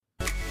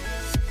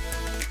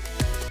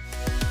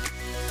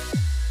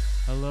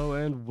Hello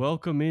and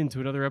welcome into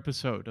another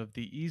episode of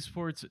the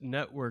Esports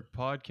Network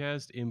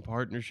podcast in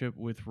partnership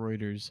with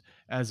Reuters.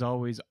 As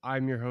always,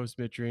 I'm your host,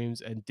 Mitch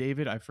Dreams, and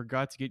David, I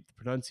forgot to get the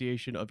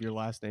pronunciation of your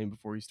last name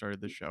before we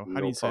started the show.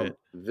 How do No you say problem.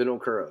 it?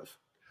 Vinokurov.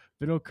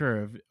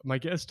 Vinokurov. My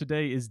guest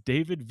today is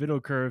David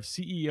Vinokurov,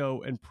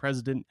 CEO and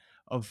President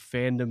of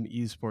Fandom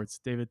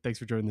Esports. David, thanks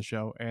for joining the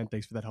show, and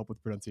thanks for that help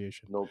with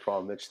pronunciation. No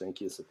problem, Mitch.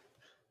 Thank you. It's a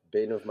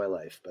bane of my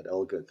life, but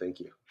all good.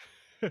 Thank you.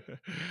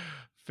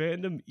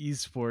 Fandom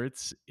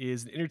Esports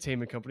is an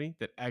entertainment company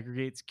that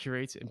aggregates,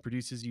 curates, and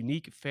produces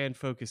unique fan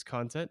focused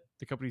content.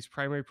 The company's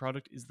primary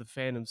product is the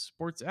Fandom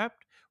Sports app,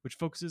 which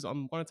focuses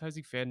on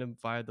monetizing fandom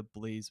via the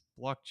Blaze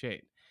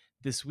blockchain.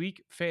 This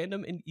week,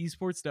 Fandom and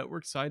Esports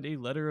Network signed a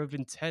letter of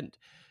intent,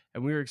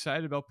 and we are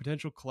excited about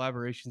potential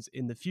collaborations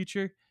in the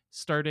future,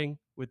 starting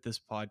with this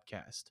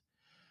podcast.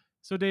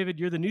 So, David,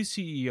 you're the new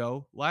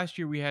CEO. Last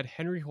year, we had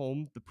Henry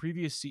Holm, the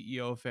previous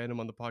CEO of Fandom,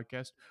 on the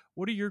podcast.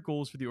 What are your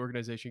goals for the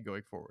organization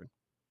going forward?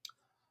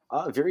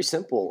 Very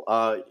simple.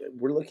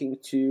 We're looking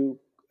to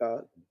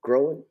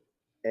grow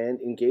and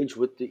engage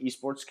with the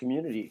esports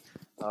community.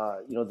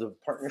 The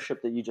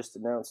partnership that you just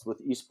announced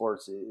with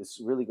esports is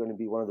really going to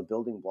be one of the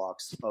building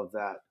blocks of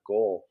that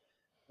goal.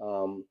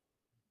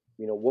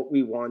 What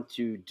we want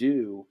to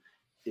do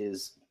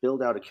is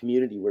build out a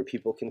community where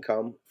people can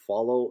come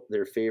follow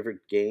their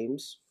favorite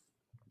games,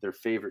 their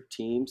favorite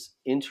teams,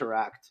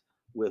 interact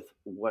with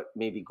what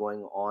may be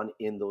going on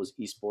in those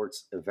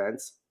esports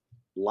events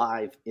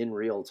live in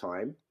real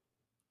time,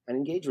 and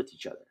engage with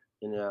each other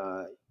in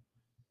a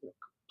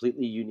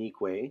completely unique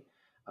way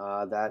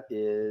that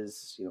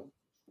is,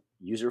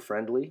 user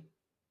friendly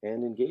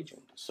and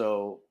engaging.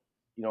 So,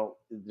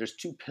 there's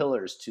two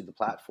pillars to the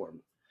platform.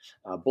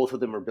 Both of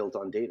them are built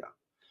on data.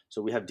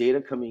 So we have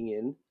data coming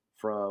in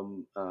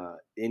from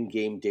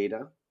in-game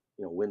data,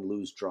 win,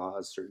 lose,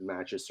 draws, certain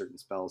matches, certain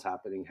spells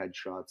happening,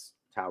 headshots,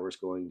 towers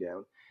going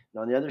down.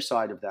 And on the other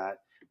side of that,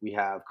 we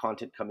have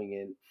content coming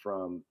in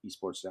from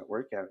Esports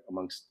Network,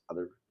 amongst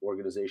other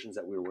organizations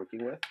that we're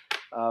working with,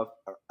 uh,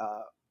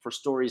 for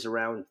stories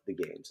around the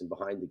games and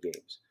behind the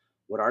games.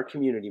 What our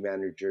community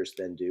managers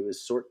then do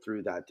is sort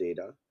through that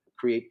data,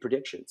 create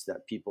predictions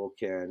that people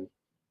can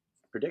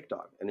predict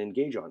on and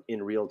engage on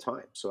in real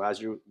time. So as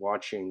you're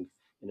watching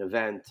an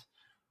event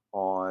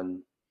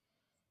on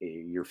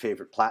your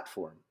favorite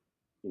platform,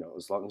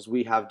 as long as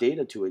we have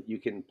data to it, you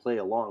can play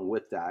along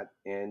with that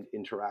and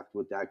interact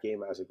with that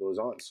game as it goes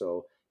on.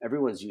 So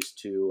everyone's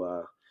used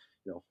to,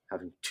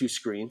 having two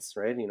screens,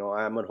 right?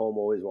 I'm at home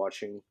always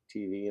watching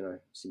TV, and I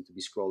seem to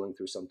be scrolling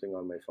through something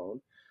on my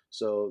phone.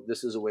 So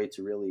this is a way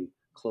to really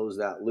close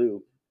that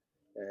loop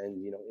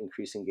and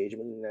increase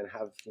engagement and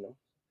have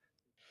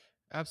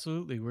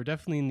Absolutely. We're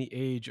definitely in the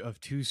age of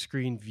two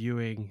screen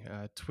viewing.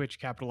 Twitch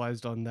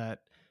capitalized on that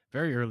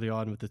very early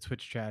on with the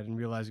Twitch chat and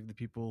realizing that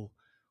people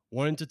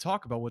wanted to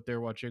talk about what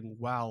they're watching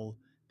while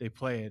they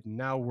play it. And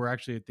now we're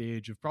actually at the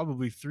age of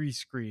probably three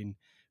screen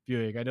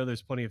viewing. I know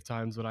there's plenty of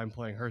times when I'm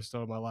playing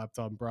Hearthstone on my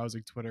laptop,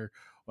 browsing Twitter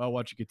while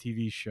watching a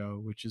TV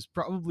show, which is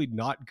probably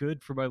not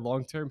good for my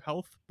long term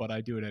health, but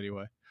I do it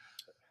anyway.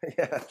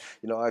 Yeah,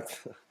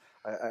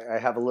 I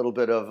have a little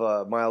bit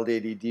of mild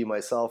ADD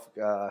myself.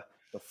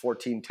 The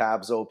 14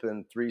 tabs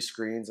open, three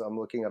screens. I'm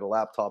looking at a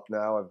laptop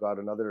now. I've got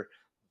another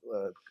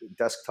uh,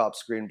 desktop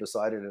screen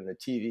beside it and a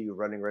TV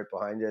running right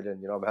behind it.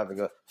 And, I'm having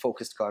a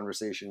focused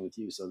conversation with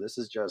you. So this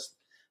is just,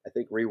 I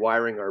think,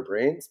 rewiring our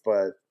brains.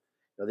 But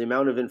the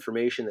amount of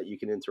information that you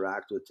can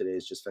interact with today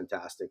is just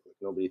fantastic. Like,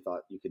 nobody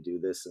thought you could do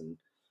this. And,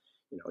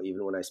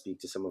 even when I speak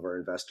to some of our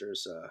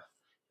investors,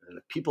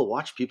 people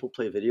watch people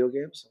play video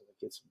games.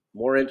 It's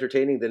more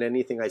entertaining than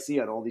anything I see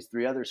on all these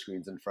three other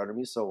screens in front of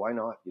me. So why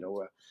not?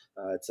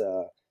 It's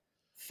a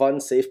fun,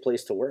 safe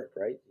place to work,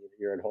 right?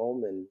 You're at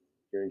home and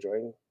you're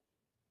enjoying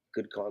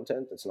good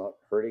content that's not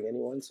hurting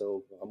anyone.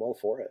 So I'm all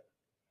for it.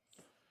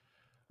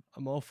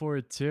 I'm all for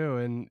it too.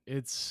 And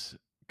it's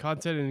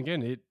content. And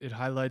again, it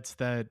highlights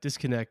that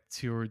disconnect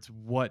towards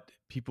what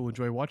people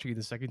enjoy watching in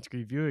the second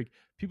screen viewing.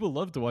 People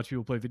love to watch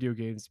people play video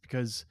games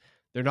because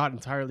they're not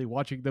entirely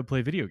watching them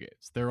play video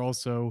games. They're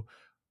also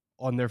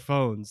on their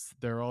phones.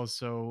 They're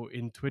also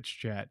in Twitch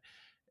chat.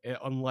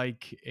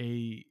 Unlike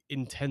a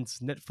intense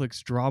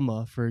Netflix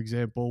drama, for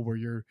example, where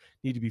you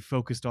need to be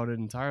focused on it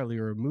entirely,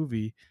 or a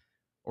movie,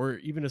 or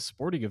even a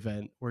sporting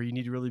event where you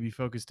need to really be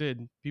focused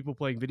in, people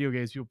playing video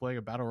games, people playing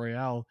a battle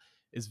royale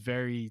is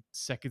very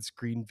second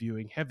screen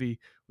viewing heavy,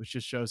 which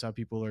just shows how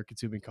people are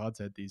consuming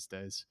content these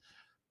days.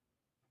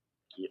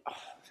 Yeah,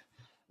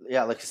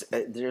 yeah, like I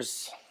said,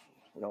 there's,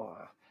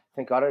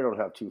 thank God I don't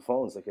have two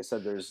phones. Like I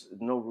said, there's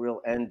no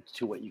real end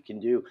to what you can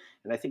do.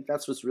 And I think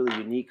that's what's really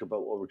unique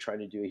about what we're trying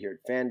to do here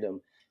at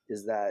Fandom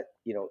is that,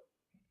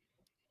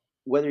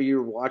 whether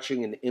you're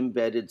watching an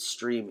embedded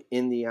stream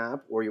in the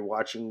app or you're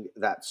watching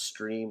that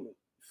stream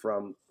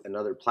from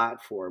another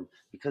platform,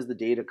 because the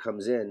data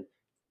comes in,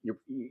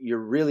 you're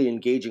really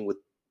engaging with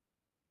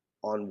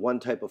on one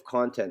type of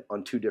content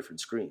on two different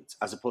screens,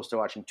 as opposed to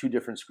watching two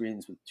different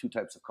screens with two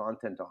types of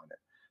content on it.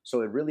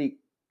 So it really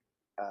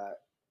uh,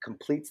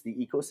 completes the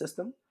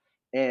ecosystem,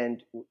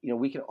 And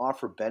we can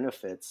offer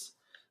benefits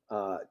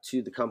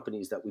to the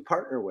companies that we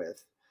partner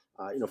with.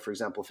 For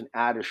example, if an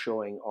ad is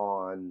showing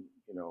on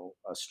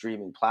a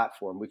streaming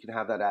platform, we can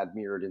have that ad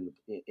mirrored in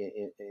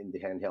the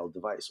handheld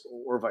device,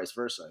 or vice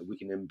versa. We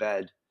can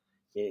embed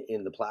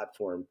in the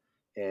platform,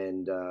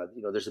 and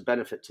there's a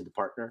benefit to the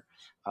partner.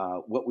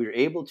 What we're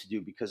able to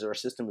do, because our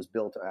system is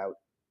built out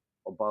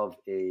above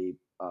a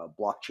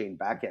blockchain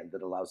backend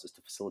that allows us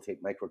to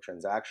facilitate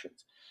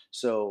microtransactions.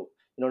 So,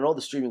 in all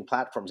the streaming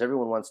platforms,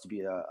 everyone wants to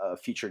be a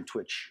featured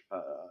Twitch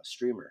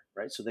streamer,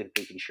 right? So they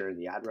can share in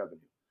the ad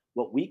revenue.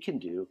 What we can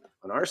do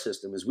on our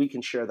system is we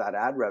can share that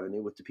ad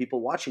revenue with the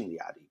people watching the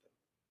ad, even,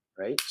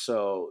 right?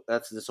 So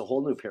that's a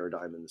whole new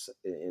paradigm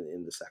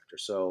in the sector.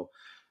 So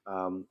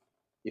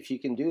if you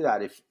can do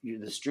that, if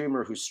the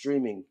streamer who's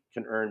streaming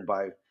can earn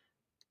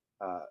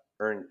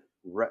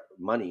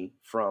money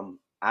from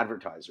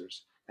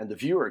advertisers, and the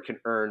viewer can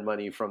earn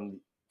money from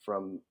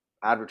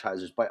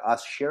advertisers by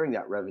us sharing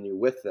that revenue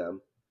with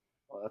them,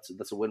 well,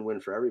 that's a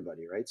win-win for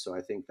everybody, right? So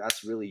I think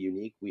that's really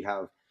unique. We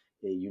have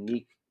a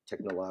unique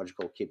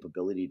technological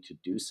capability to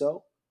do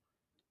so,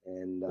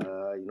 and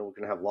we're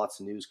going to have lots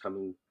of news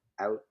coming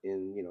out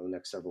in the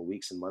next several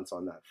weeks and months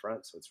on that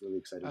front. So it's a really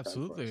exciting time for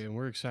Absolutely. us. And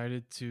we're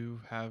excited to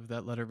have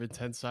that letter of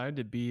intent signed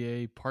to be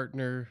a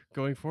partner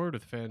going forward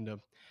with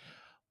Fandom.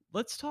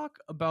 Let's talk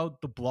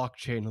about the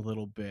blockchain a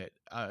little bit,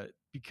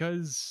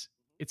 because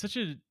it's such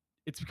a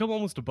it's become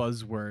almost a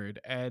buzzword.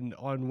 And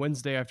on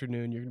Wednesday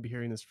afternoon, you're going to be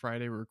hearing this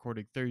Friday. We're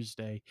recording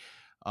Thursday.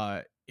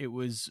 It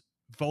was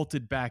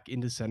vaulted back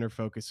into center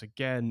focus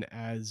again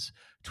as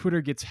Twitter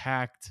gets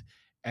hacked,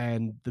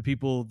 and the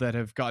people that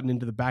have gotten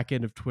into the back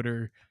end of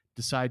Twitter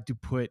decide to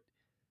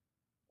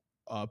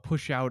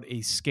push out a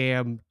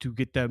scam to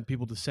get them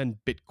people to send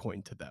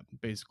Bitcoin to them,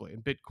 basically,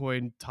 and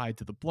Bitcoin tied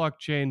to the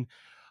blockchain.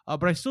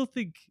 But I still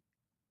think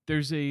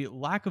there's a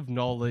lack of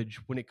knowledge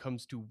when it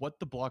comes to what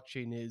the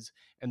blockchain is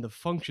and the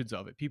functions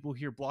of it. People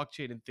hear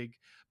blockchain and think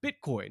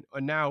Bitcoin,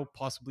 and now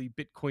possibly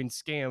Bitcoin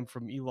scam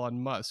from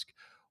Elon Musk.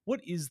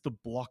 What is the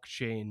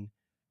blockchain,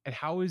 and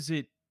how is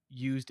it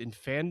used in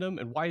Fandom,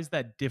 and why is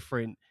that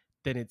different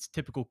than its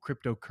typical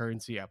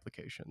cryptocurrency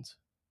applications?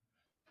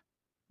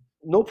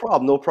 No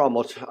problem, no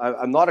problem.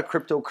 I'm not a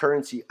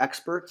cryptocurrency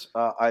expert.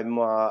 I'm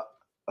a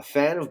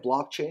fan of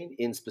blockchain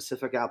in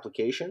specific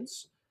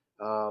applications.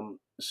 My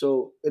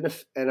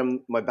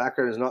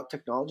background is not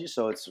technology,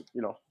 so it's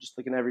just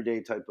like an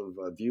everyday type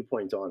of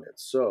viewpoint on it.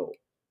 So,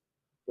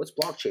 what's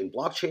blockchain?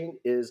 Blockchain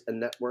is a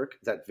network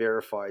that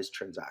verifies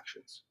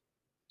transactions.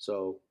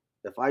 So,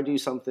 if I do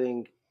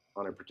something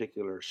on a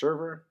particular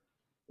server,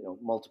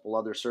 multiple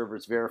other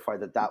servers verify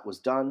that that was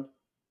done,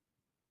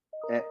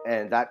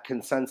 and that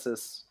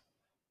consensus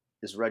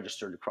is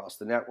registered across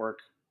the network,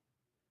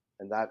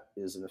 and that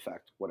is in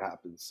effect what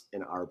happens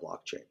in our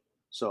blockchain.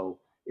 So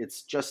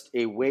it's just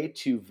a way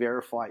to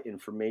verify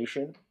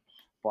information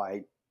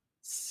by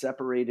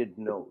separated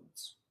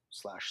nodes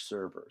slash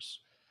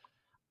servers.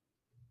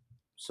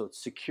 So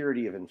it's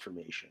security of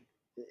information.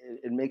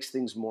 It makes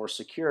things more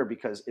secure,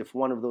 because if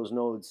one of those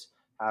nodes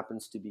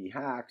happens to be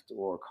hacked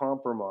or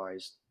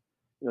compromised,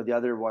 the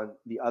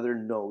other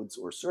nodes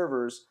or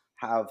servers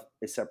have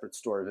a separate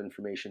store of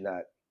information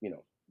that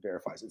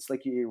verifies. It's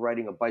like you're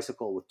riding a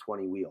bicycle with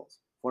 20 wheels.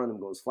 If one of them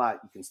goes flat,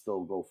 you can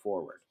still go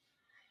forward.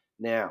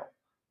 Now,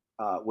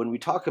 when we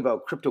talk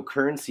about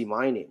cryptocurrency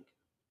mining,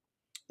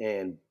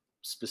 and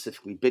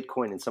specifically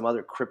Bitcoin and some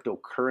other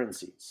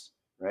cryptocurrencies,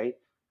 right?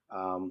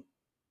 Um,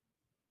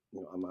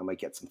 I might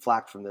get some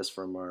flack from this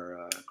from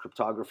our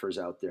cryptographers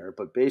out there,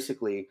 but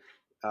basically,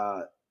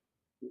 uh,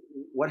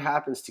 what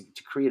happens to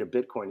create a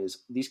Bitcoin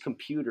is these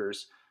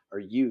computers are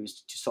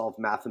used to solve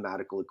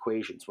mathematical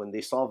equations. When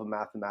they solve a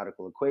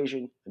mathematical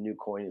equation, a new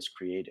coin is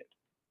created,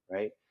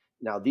 right?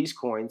 Now, these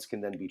coins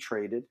can then be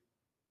traded,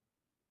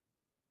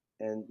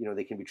 and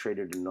they can be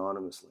traded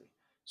anonymously.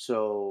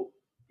 So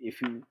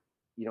if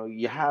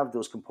you have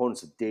those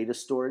components of data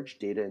storage,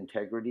 data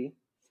integrity,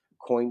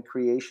 coin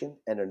creation,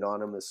 and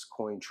anonymous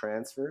coin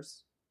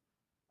transfers,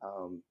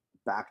 um,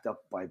 backed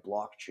up by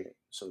blockchain.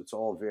 So it's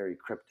all very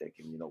cryptic,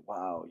 and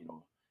wow,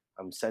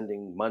 I'm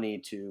sending money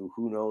to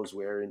who knows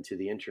where into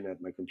the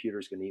internet. My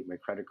computer's going to eat my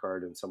credit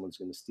card, and someone's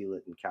going to steal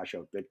it and cash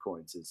out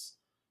bitcoins. Is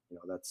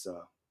that's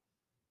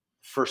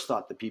first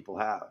thought that people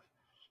have.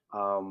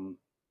 Um,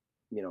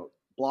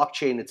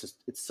 Blockchain. It's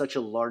such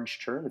a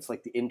large term. It's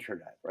like the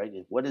internet, right?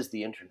 What is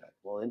the internet?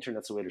 Well, the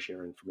internet's a way to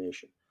share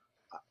information.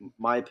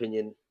 My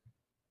opinion,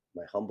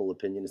 my humble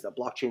opinion, is that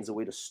blockchain is a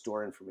way to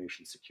store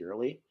information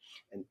securely,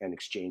 and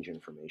exchange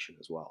information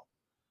as well.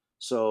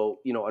 So,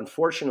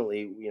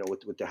 unfortunately,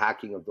 with the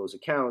hacking of those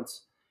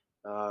accounts,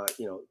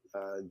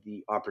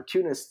 the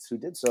opportunists who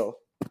did so,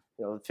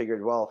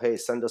 figured, well, hey,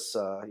 send us,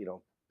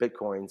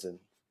 bitcoins, and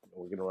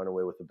we're going to run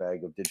away with a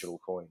bag of digital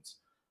coins.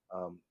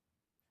 Um,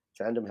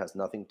 Fandom has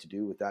nothing to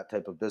do with that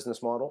type of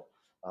business model.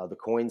 The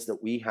coins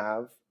that we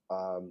have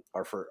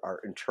are for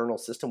our internal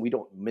system. We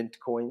don't mint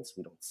coins.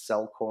 We don't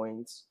sell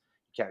coins.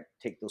 You can't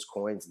take those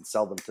coins and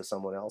sell them to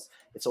someone else.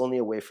 It's only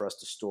a way for us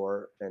to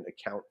store and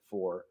account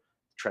for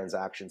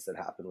transactions that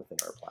happen within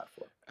our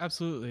platform.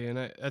 Absolutely.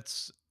 And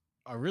that's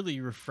a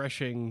really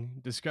refreshing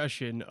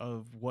discussion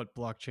of what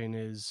blockchain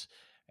is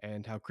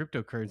and how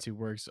cryptocurrency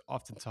works.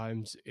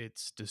 Oftentimes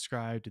it's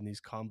described in these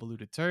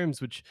convoluted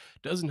terms, which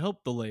doesn't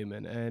help the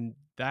layman. And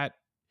that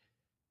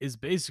is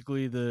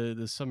basically the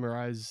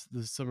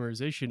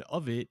summarization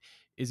of it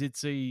is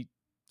it's a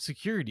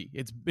security.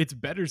 It's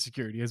better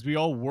security as we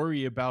all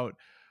worry about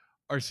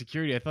our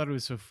security. I thought it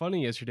was so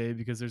funny yesterday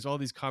because there's all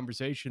these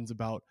conversations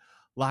about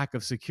lack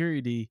of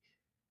security,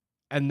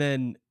 and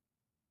then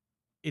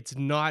it's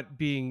not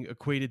being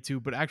equated to,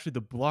 but actually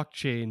the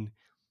blockchain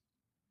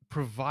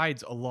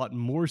provides a lot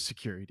more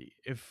security.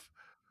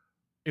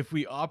 If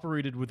we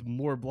operated with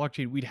more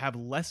blockchain, we'd have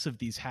less of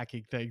these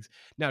hacking things.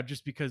 Now,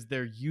 just because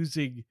they're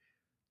using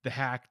the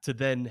hack to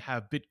then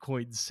have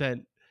Bitcoin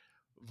sent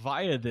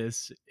via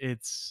this,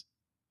 it's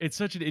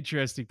such an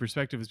interesting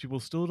perspective as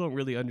people still don't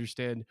really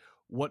understand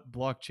what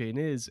blockchain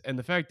is and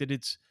the fact that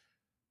it's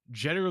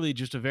generally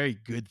just a very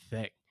good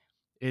thing.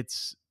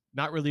 It's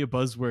not really a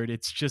buzzword.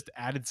 It's just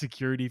added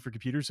security for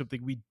computers,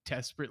 something we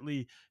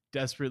desperately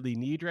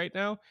need right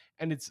now.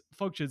 And its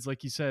functions,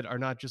 like you said, are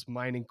not just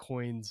mining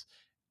coins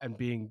and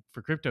being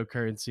for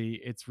cryptocurrency.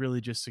 It's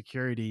really just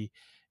security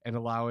and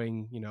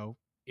allowing,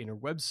 inner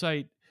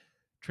website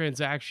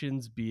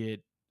transactions, be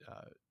it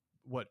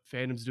what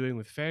Fandom's doing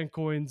with fan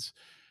coins,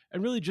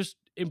 and really just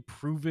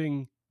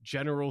improving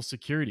general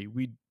security.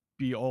 We'd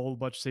be all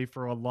much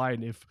safer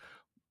online if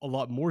a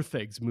lot more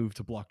things move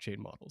to blockchain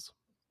models.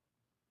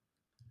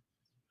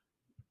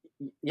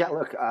 Yeah,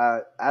 look,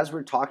 as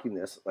we're talking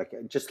this, like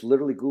I just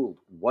literally Googled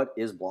what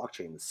is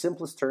blockchain. The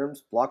simplest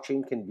terms,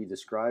 blockchain can be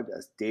described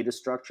as data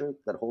structure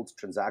that holds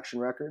transaction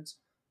records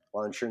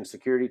while ensuring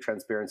security,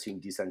 transparency,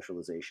 and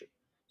decentralization.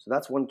 So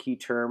that's one key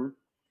term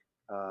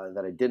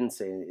that I didn't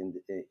say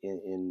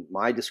in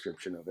my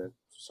description of it.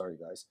 Sorry,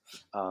 guys,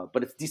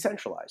 but it's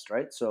decentralized,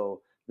 right?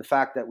 So the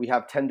fact that we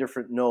have 10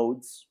 different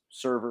nodes,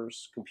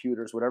 servers,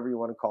 computers, whatever you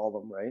want to call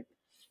them, right?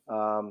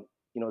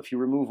 If you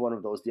remove one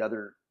of those, the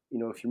other,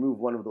 if you remove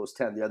one of those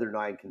 10, the other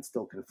 9 can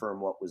still confirm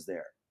what was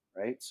there,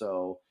 right?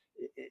 So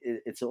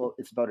it's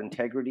about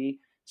integrity,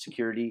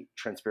 security,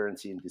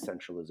 transparency, and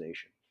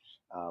decentralization.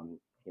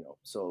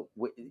 So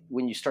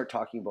when you start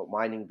talking about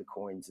mining the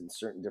coins and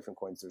certain different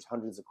coins, there's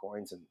hundreds of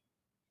coins, and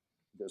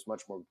there's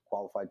much more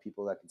qualified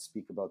people that can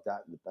speak about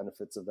that and the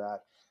benefits of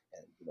that,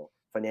 and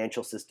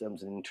financial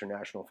systems and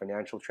international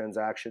financial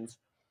transactions.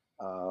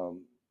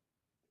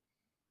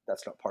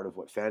 That's not part of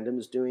what Fandom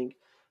is doing.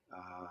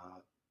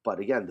 But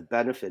again, the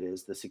benefit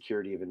is the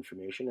security of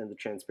information and the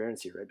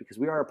transparency, right? Because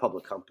we are a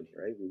public company,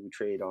 right? We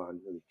trade on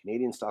the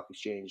Canadian Stock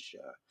Exchange.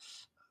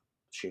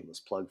 Shameless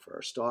plug for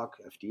our stock,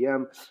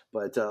 FDM.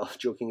 But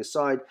joking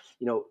aside,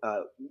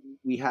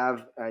 we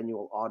have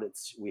annual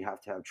audits. We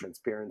have to have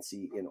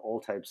transparency in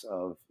all types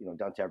of,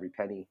 down to every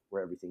penny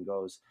where everything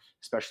goes,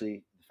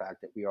 especially the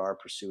fact that we are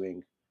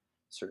pursuing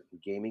certain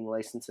gaming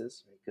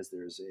licenses, right? Because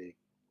there's a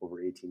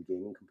over 18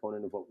 gaming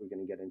component of what we're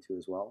going to get into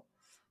as well.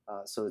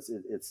 So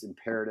it's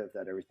imperative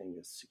that everything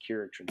is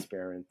secure,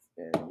 transparent,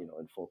 and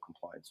in full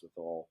compliance with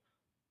all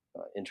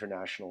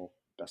international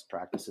best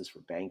practices for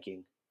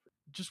banking.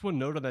 Just one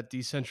note on that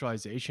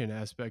decentralization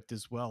aspect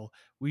as well.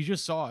 We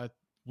just saw it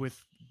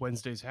with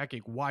Wednesday's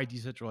hacking why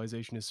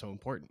decentralization is so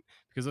important,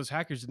 because those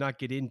hackers did not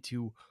get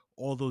into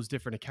all those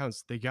different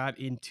accounts. They got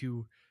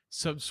into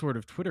some sort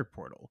of Twitter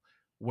portal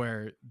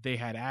where they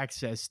had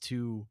access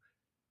to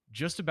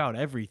just about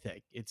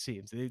everything, it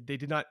seems. They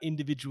did not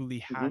individually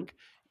hack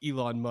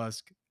Elon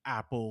Musk,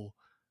 Apple,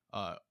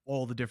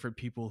 all the different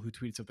people who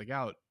tweeted something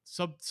out.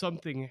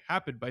 Something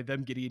happened by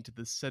them getting into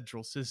the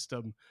central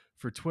system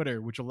for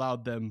Twitter, which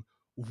allowed them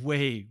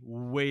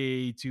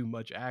way too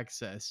much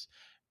access.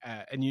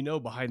 And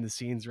behind the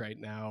scenes right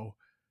now,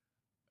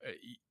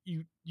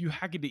 you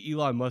hack into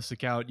Elon Musk's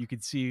account, you can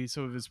see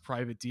some of his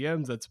private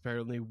DMs. That's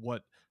apparently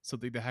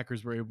something the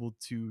hackers were able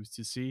to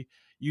see.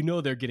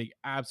 They're getting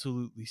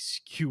absolutely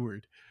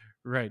skewered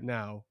right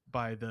now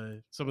by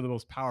some of the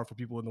most powerful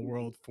people in the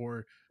world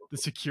for the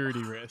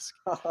security risk.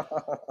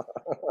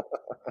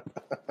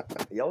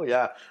 Oh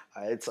yeah,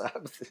 it's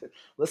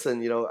listen.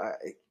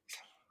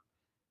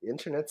 The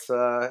internet's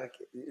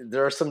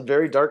there are some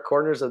very dark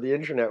corners of the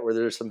internet where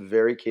there's some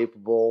very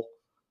capable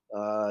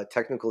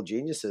technical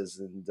geniuses,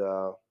 and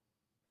good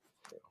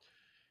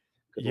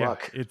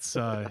luck.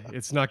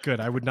 It's not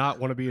good. I would not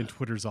want to be in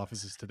Twitter's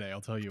offices today,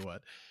 I'll tell you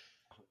what.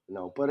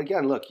 No, but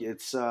again, look,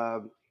 it's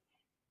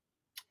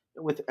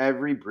with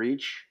every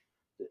breach,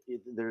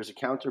 there's a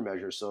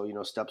countermeasure. So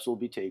steps will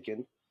be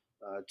taken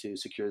to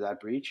secure that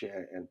breach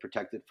and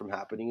protect it from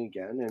happening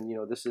again.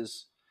 And this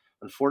is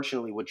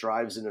unfortunately what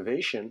drives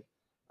innovation.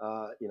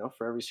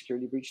 For every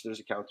security breach, there's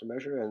a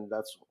countermeasure, and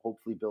that's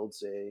hopefully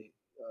builds a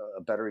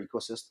better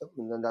ecosystem,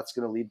 and then that's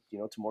going to lead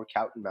to more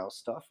cat and mouse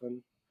stuff,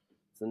 and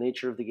it's the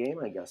nature of the game,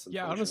 I guess.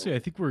 Yeah, honestly, I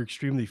think we're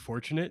extremely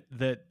fortunate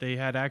that they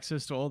had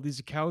access to all these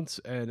accounts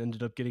and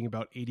ended up getting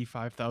about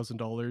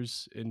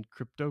 $85,000 in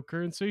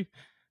cryptocurrency.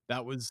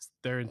 That was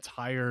their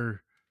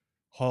entire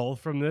haul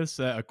from this.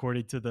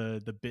 According to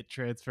the bit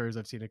transfers,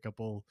 I've seen a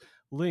couple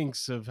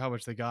links of how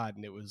much they got,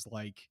 and it was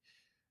like,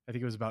 I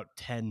think it was about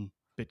 10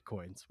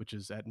 bitcoins, which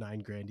is at 9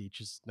 grand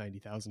each, is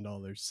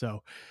 $90,000.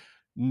 So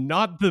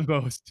not the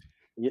most.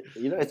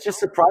 It just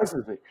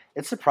surprises me.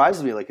 It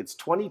surprises me. Like, it's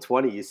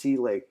 2020. You see,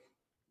 like,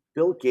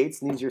 Bill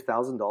Gates needs your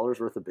 $1,000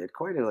 worth of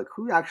Bitcoin, and like,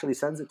 who actually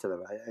sends it to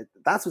them?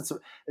 That's what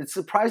it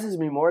surprises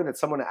me more that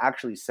someone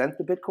actually sent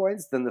the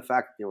Bitcoins than the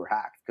fact that they were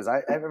hacked. Because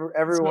So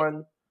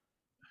everyone,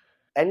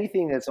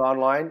 anything that's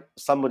online,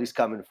 somebody's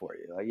coming for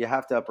you. Like, you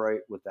have to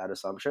upright with that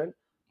assumption.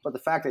 But the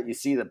fact that you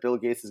see that Bill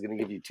Gates is going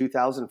to give you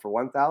 2,000 for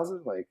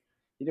 1,000, like,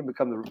 he didn't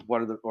become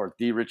one of the or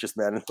the richest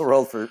man in the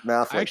world for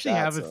math I like actually that.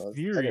 have a So anyway,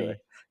 theory.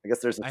 I guess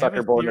there's a I have a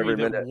sucker born theory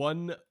every that minute.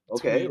 one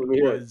Okay, tweet let me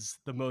hear it. was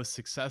the most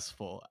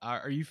successful.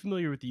 Are you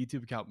familiar with the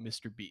YouTube account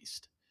Mr.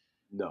 Beast?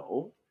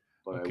 No,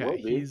 but I will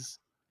Okay, be.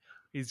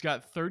 he's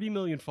got 30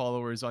 million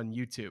followers on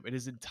YouTube, and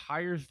his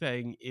entire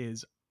thing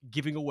is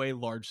giving away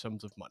large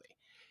sums of money.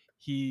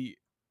 He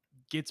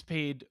gets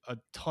paid a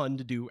ton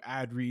to do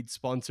ad reads,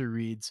 sponsor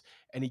reads,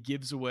 and he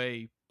gives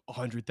away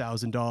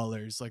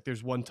 $100,000. Like,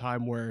 there's one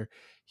time where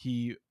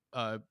he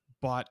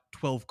bought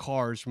 12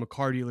 cars from a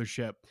car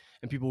dealership,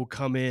 and people would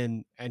come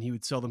in and he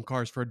would sell them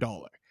cars for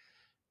 $1.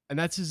 And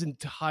that's his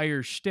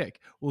entire shtick.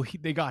 Well,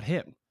 they got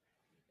him,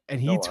 and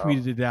Oh he wow.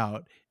 tweeted it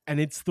out. And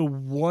it's the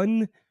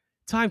one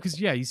time,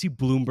 because yeah, you see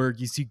Bloomberg,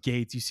 you see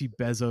Gates, you see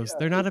Bezos.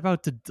 They're Yeah, not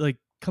about to, like,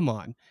 come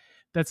on,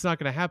 that's not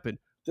going to happen.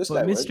 this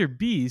But guy would. Mr.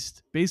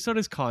 Beast, based on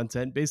his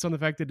content, based on the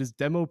fact that his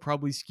demo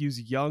probably skews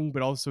young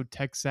but also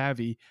tech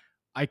savvy,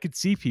 I could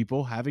see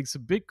people having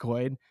some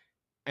Bitcoin,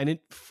 and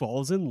it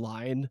falls in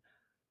line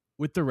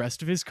with the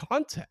rest of his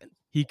content.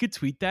 He could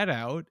tweet that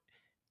out,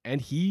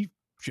 and he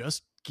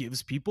just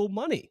gives people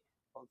money.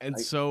 And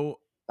I,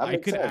 so that I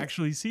makes could sense.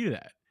 actually see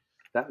that.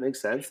 That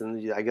makes sense,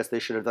 and I guess they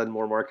should have done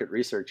more market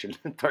research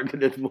and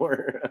targeted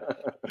more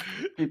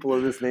people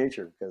of this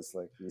nature. Because,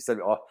 like you said,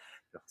 oh,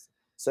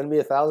 send me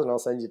 1,000, I'll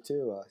send you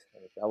two.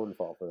 I wouldn't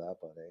fall for that,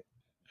 but hey.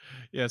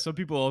 Yeah, some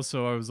people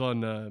also, I was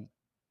on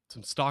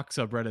some stock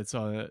subreddits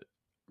on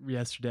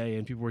yesterday,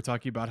 and people were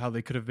talking about how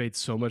they could have made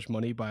so much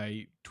money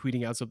by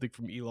tweeting out something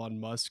from Elon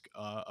Musk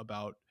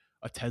about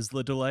a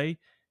Tesla delay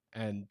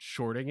and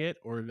shorting it,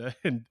 or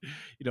and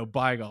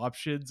buying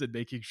options and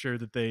making sure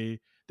that they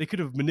could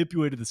have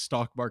manipulated the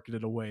stock market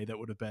in a way that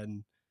would have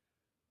been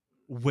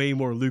way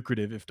more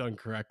lucrative if done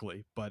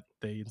correctly, but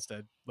they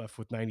instead left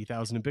with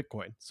 90,000 in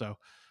Bitcoin. So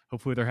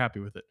hopefully they're happy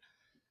with it.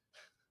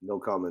 No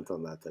comment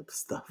on that type of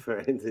stuff,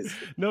 right?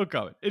 No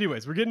comment.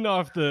 Anyways, we're getting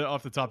off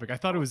the topic. I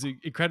thought it was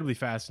incredibly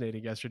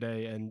fascinating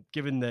yesterday, and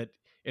given that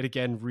it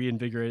again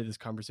reinvigorated this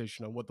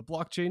conversation on what the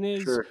blockchain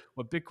is, Sure.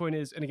 what Bitcoin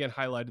is, and again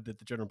highlighted that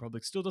the general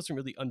public still doesn't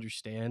really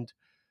understand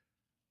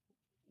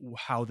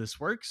how this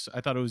works.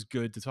 I thought it was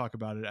good to talk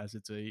about it as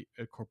it's a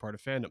core part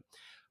of fandom.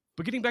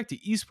 But getting back to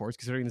esports,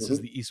 considering this is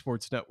Mm-hmm. the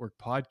Esports Network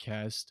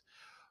podcast,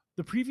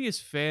 the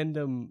previous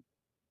fandom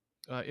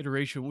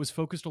iteration was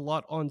focused a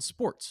lot on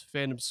sports,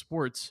 fandom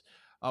sports,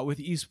 with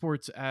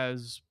esports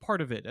as part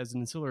of it, as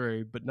an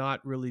ancillary, but not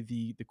really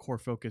the core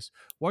focus.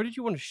 Why did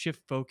you want to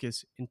shift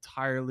focus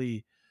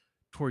entirely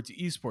towards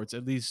esports,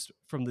 at least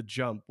from the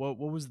jump? What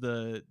was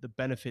the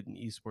benefit in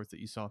esports that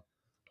you saw?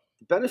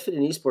 The benefit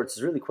in esports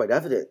is really quite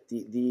evident.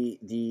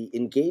 The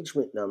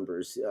engagement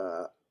numbers,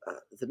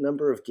 the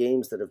number of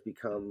games that have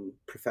become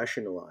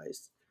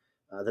professionalized,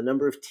 the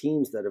number of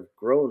teams that have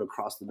grown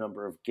across the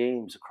number of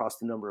games, across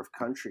the number of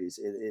countries.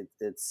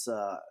 It's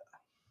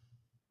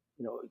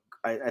you know,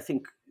 I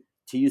think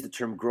to use the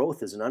term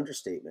growth is an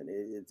understatement.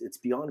 It's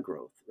beyond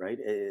growth, right?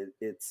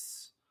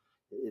 It's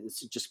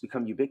just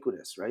become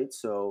ubiquitous, right?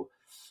 So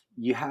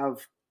you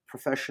have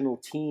professional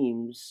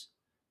teams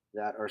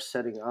that are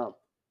setting up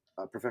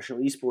professional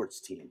esports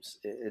teams.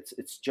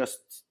 It's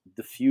just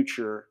the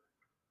future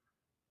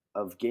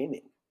of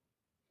gaming,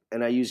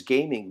 and I use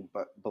gaming,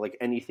 but like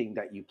anything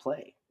that you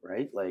play,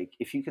 right? Like,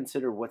 if you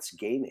consider what's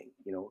gaming,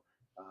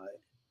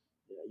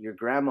 your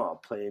grandma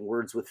playing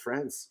Words with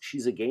Friends,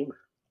 she's a gamer,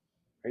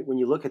 right? When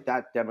you look at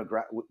that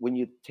demographic, when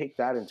you take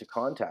that into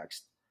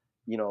context,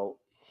 you know,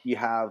 you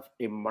have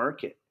a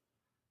market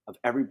of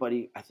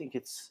everybody. I think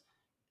it's,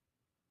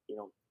 you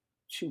know,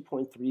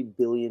 2.3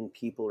 billion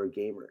people are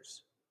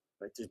gamers,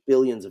 right? There's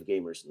billions of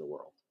gamers in the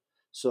world.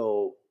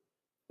 So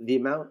the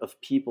amount of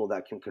people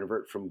that can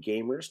convert from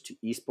gamers to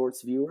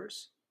esports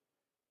viewers,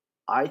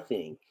 I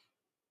think,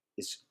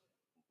 is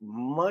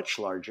much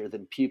larger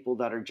than people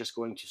that are just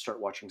going to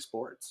start watching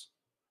sports.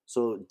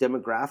 So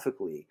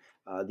demographically,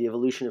 the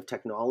evolution of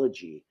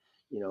technology,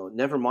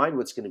 never mind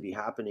what's going to be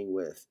happening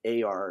with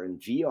AR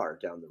and VR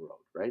down the road,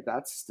 right?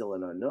 That's still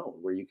an unknown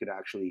where you could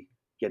actually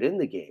get in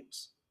the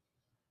games.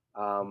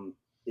 I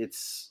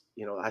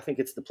think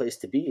it's the place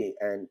to be.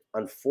 And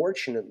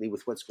unfortunately,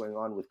 with what's going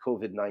on with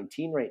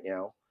COVID-19 right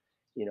now,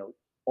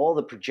 all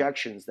the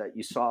projections that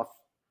you saw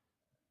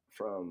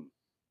from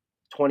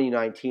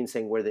 2019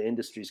 saying where the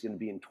industry is going to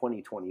be in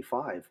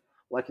 2025.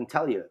 Well, I can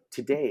tell you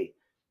today,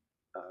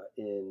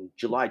 in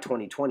July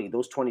 2020,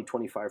 those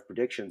 2025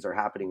 predictions are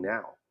happening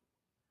now.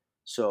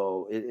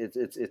 So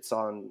it's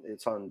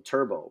on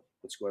turbo.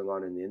 What's going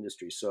on in the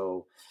industry?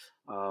 So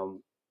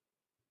um,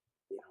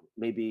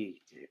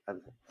 maybe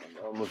I'm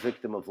a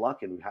victim of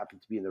luck and happen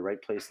to be in the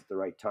right place at the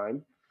right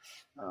time.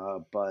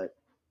 But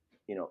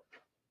you know,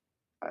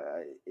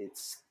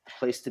 it's a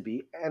place to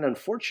be. And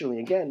unfortunately,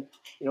 again,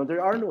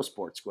 there are no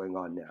sports going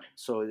on now,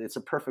 so it's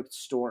a perfect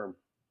storm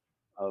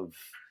of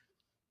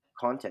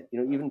content.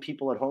 Even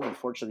people at home,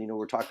 unfortunately,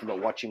 we're talking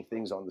about watching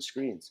things on the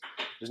screens.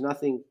 There's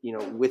nothing,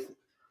 with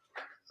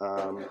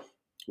um,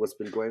 what's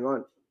been going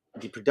on.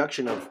 The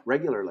production of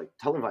regular, like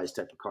televised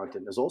type of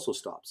content has also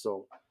stopped.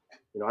 So,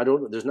 I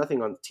don't. There's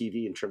nothing on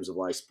TV in terms of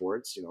live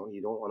sports. You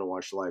don't want to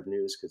watch live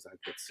news because that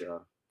gets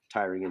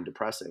tiring and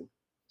depressing.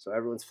 So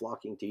everyone's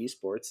flocking to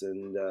esports,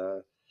 and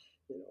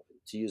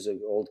to use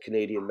an old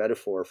Canadian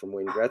metaphor from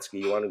Wayne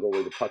Gretzky, you want to go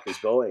where the puck is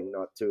going,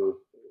 not to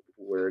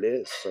where it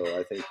is. So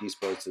I think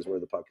esports is where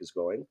the puck is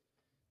going.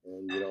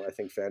 And, I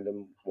think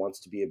fandom wants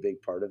to be a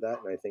big part of that.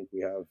 And I think we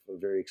have a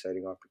very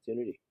exciting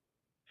opportunity.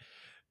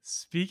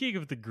 Speaking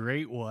of the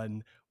great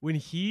one, when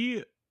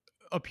he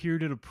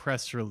appeared in a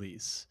press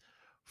release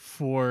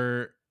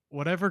for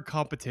whatever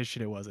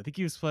competition it was, I think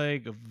he was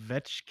playing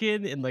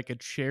Ovechkin in like a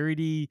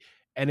charity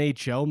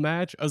NHL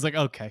match. I was like,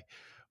 okay,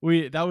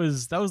 that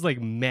was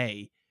like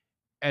May,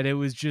 and it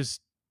was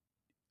just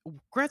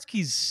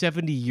Gretzky's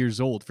 70 years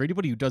old. For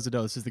anybody who doesn't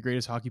know, this is the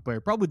greatest hockey player,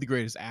 probably the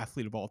greatest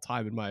athlete of all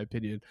time, in my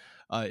opinion.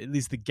 At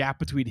least the gap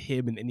between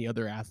him and any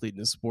other athlete in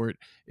the sport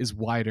is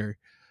wider.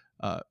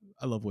 Uh,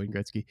 I love Wayne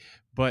Gretzky,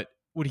 but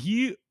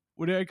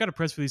when I got a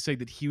press release saying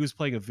that he was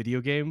playing a video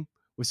game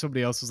with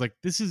somebody else, I was like,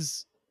 this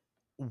is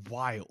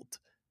wild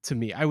to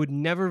me. I would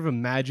never have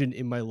imagined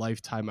in my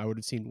lifetime I would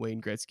have seen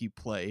Wayne Gretzky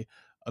play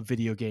a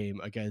video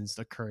game against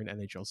a current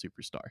NHL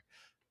superstar.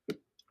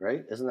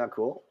 Right? Isn't that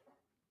cool?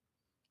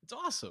 It's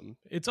awesome.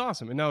 It's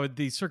awesome. And now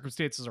the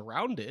circumstances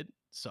around it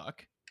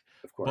suck,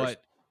 Of course.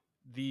 but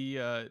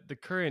the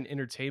current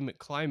entertainment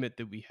climate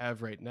that we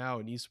have right now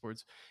in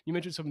esports, you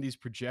mentioned some of these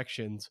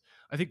projections.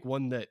 I think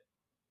one that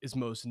is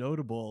most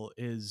notable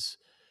is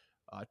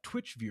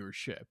Twitch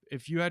viewership.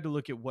 If you had to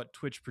look at what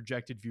Twitch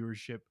projected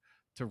viewership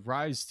to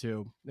rise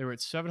to, they were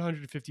at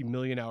 750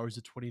 million hours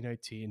in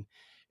 2019.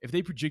 If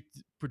they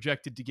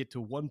projected to get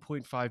to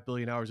 1.5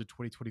 billion hours in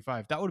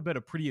 2025, that would have been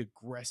a pretty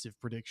aggressive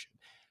prediction.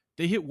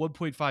 They hit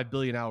 1.5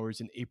 billion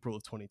hours in April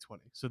of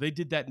 2020. So they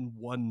did that in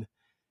 1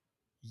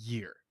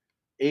 year.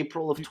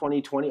 April of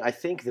 2020, I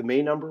think the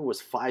May number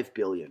was 5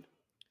 billion.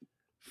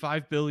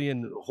 5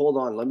 billion Hold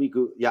on, let me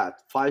go. Yeah,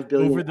 5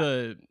 billion. over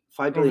the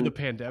 5 over billion. the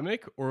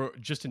pandemic or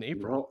just in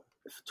April?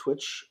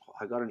 Twitch,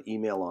 I got an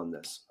email on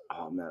this.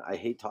 Oh man, I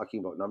hate talking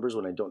about numbers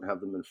when I don't have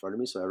them in front of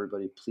me. So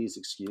everybody, please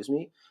excuse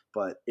me.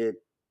 But you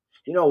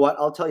know what?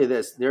 I'll tell you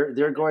this: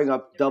 they're going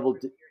up double.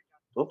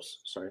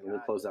 Oops, sorry. Let me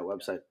close that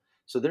website.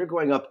 So they're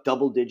going up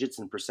double digits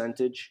in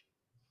percentage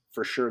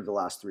for sure the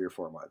last 3 or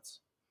 4 months,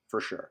 for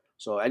sure.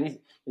 So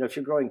if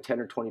you're growing 10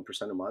 or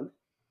 20% a month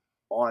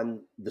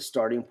on the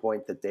starting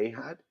point that they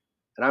had,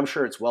 and I'm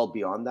sure it's well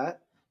beyond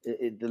that,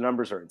 the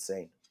numbers are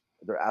insane.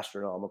 They're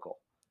astronomical.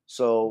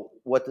 So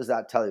what does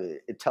that tell you?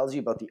 It tells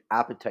you about the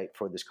appetite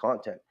for this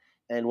content.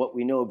 And what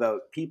we know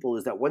about people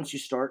is that once you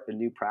start a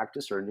new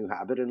practice or a new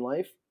habit in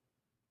life,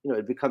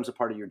 it becomes a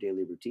part of your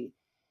daily routine.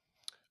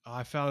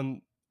 I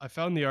found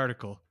the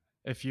article.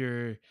 If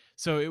you're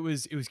so it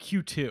was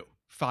Q2,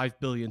 5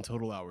 billion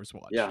total hours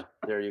Yeah, watched.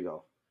 there you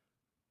go.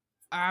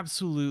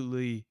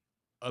 Absolutely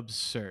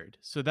absurd.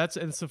 So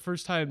it's the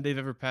first time they've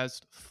ever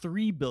passed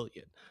 3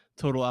 billion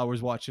total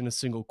hours watched in a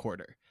single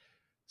quarter.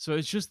 So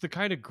it's just the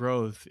kind of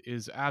growth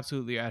is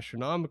absolutely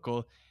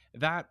astronomical.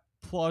 That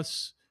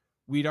plus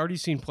we'd already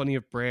seen plenty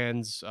of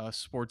brands,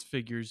 sports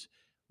figures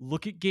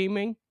look at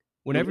gaming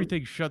when Mm-hmm.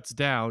 everything shuts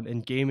down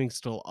and gaming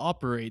still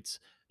operates.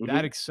 That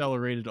Mm-hmm.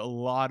 accelerated a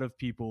lot of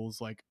people's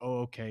like, oh,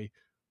 okay,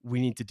 we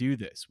need to do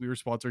this. We were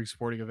sponsoring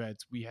sporting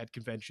events. We had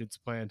conventions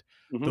planned.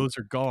 Mm-hmm. Those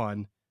are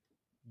gone.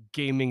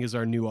 Gaming is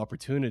our new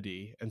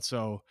opportunity. And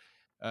so,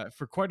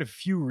 for quite a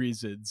few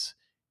reasons,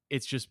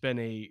 it's just been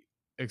a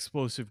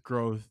explosive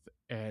growth.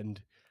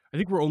 And I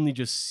think we're only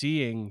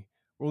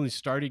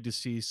starting to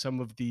see some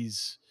of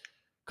these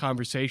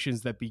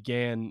conversations that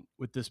began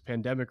with this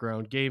pandemic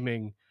around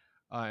gaming.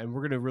 And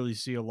we're going to really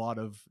see a lot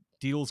of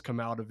deals come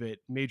out of it,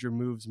 major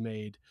moves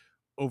made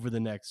over the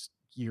next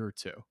year or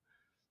two.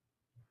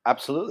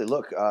 Absolutely.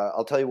 Look,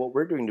 I'll tell you what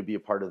we're doing to be a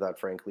part of that.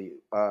 Frankly,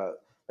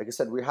 like I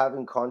said, we're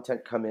having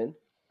content come in.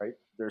 Right,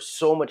 there's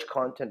so much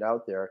content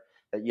out there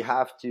that you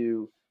have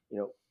to,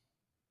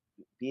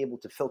 be able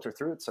to filter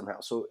through it somehow.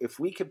 So if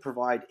we can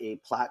provide a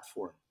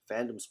platform,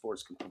 Fandom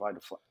Sports can provide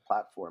a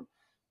platform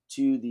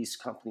to these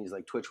companies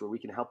like Twitch, where we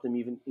can help them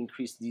even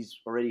increase these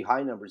already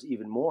high numbers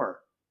even more.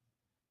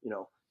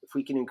 If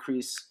we can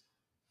increase,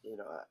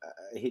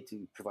 I hate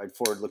to provide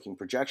forward-looking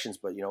projections,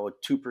 but a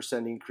 2%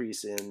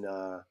 increase in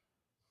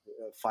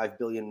 5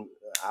 billion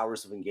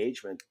hours of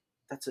engagement,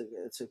 it's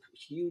a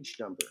huge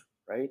number,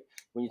 right?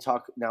 When you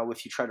talk now,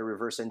 if you try to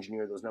reverse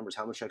engineer those numbers,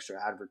 how much extra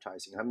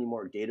advertising, how many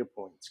more data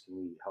points can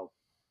we help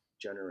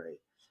generate?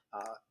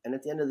 And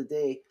at the end of the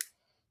day,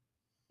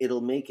 it'll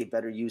make a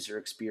better user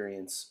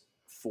experience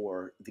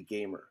for the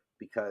gamer,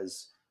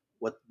 because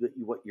what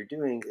you're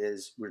doing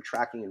is we're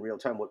tracking in real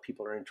time what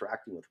people are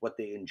interacting with, what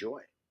they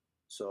enjoy.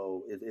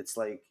 So it's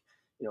like,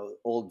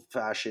 old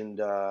fashioned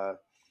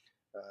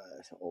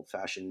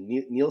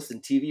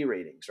Nielsen TV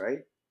ratings, right?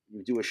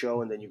 You do a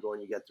show and then you go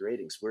and you get the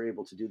ratings. We're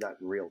able to do that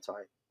in real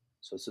time.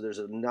 So there's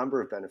a number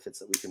of benefits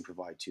that we can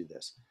provide to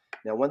this.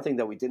 Now, one thing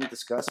that we didn't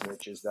discuss,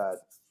 Mitch, is that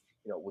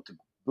with the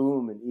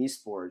boom in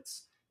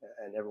esports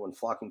and everyone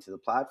flocking to the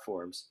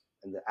platforms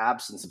and the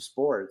absence of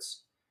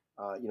sports,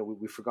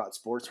 we forgot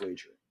sports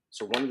wagering.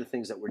 So one of the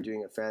things that we're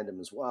doing at Fandom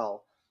as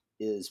well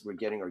is we're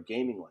getting our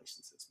gaming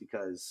licenses,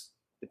 because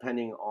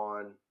depending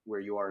on where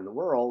you are in the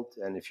world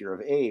and if you're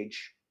of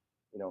age,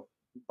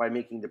 by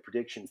making the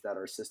predictions that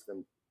our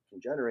system can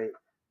generate,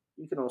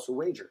 you can also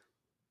wager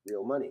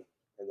real money.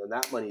 And then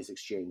that money is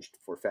exchanged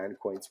for fan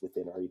coins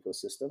within our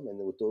ecosystem. And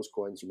then with those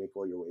coins, you make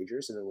all your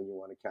wagers. And then when you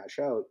want to cash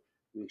out,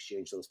 we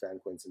exchange those fan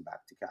coins and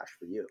back to cash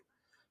for you.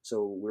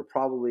 So we're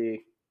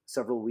probably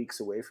several weeks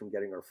away from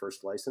getting our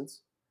first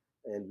license.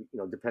 And,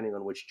 depending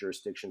on which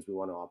jurisdictions we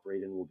want to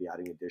operate in, we'll be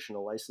adding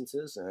additional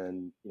licenses.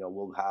 And,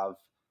 we'll have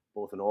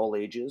both an all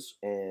ages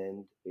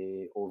and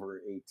a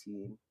over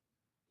 18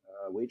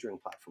 wagering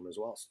platform as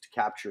well, so to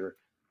capture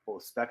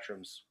both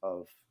spectrums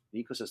of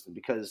the ecosystem.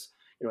 Because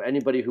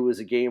anybody who is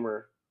a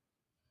gamer,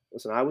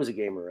 listen, I was a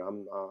gamer.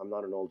 I'm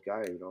not an old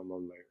guy. I'm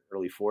in my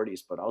early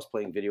 40s, but I was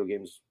playing video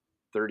games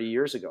 30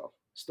 years ago.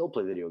 Still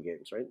play video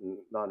games, right?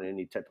 Not in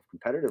any type of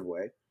competitive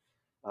way.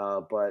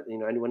 But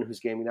anyone who's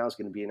gaming now is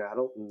going to be an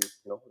adult, and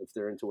if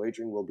they're into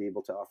wagering, we'll be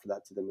able to offer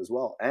that to them as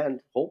well.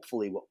 And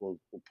hopefully, what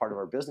part of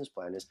our business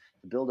plan is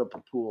to build up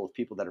a pool of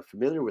people that are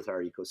familiar with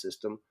our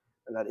ecosystem,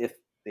 and that if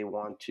they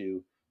want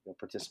to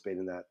participate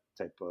in that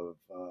type of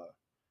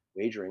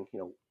wagering,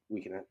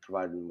 we can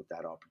provide them with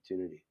that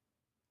opportunity.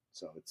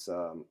 So it's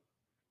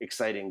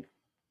exciting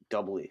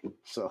doubly.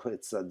 So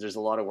it's there's a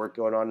lot of work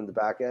going on in the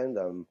back end.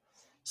 I'm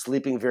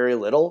sleeping very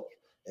little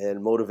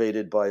and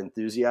motivated by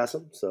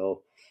enthusiasm.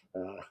 So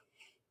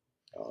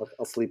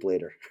I'll sleep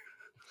later.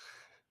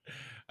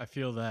 I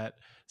feel that.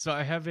 So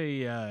I have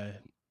a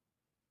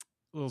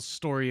little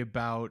story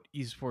about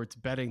esports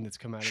betting that's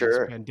come out of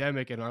this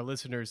pandemic, and our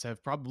listeners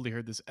have probably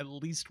heard this at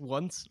least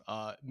once,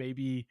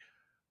 maybe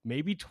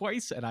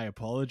twice. And I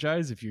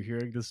apologize if you're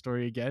hearing this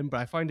story again, but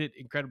I find it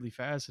incredibly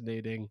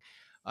fascinating,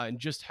 and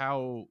just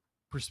how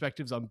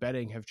perspectives on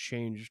betting have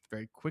changed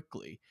very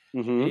quickly.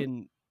 Mm-hmm.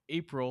 In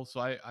April, so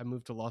I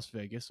moved to Las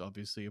Vegas,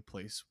 obviously a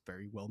place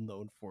very well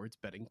known for its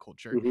betting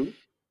culture. Mm-hmm.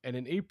 And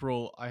in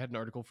April, I had an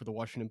article for the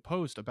Washington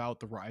Post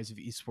about the rise of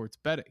esports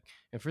betting.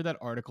 And for that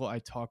article, I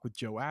talked with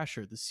Joe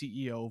Asher, the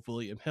CEO of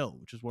William Hill,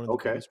 which is one of the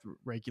biggest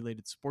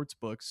regulated sports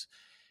books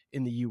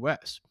in the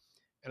US.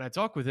 And I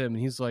talked with him,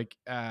 and he's like,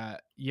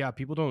 yeah,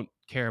 people don't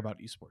care about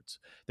esports.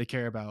 They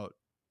care about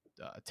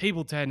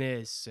table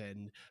tennis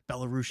and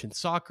Belarusian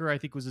soccer, I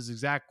think was his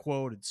exact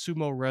quote, and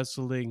sumo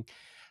wrestling.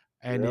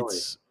 And Really?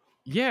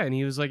 and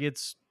he was like,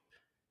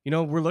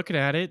 we're looking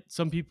at it.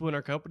 Some people in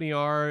our company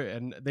are,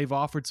 and they've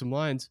offered some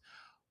lines.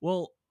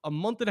 Well, a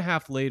month and a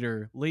half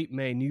later, late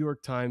May, New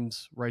York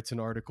Times writes an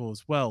article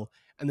as well,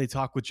 and they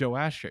talk with Joe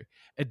Asher.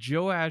 And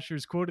Joe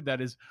Asher's quoted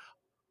that as,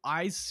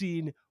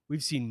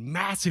 we've seen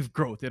massive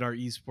growth in our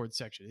esports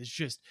section. It's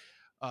just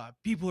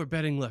people are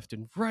betting left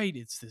and right.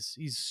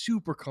 He's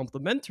super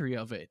complimentary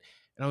of it.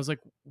 And I was like,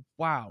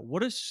 wow,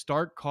 what a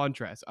stark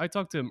contrast. I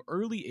talked to him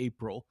early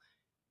April,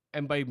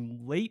 and by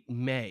late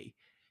May,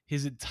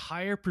 his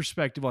entire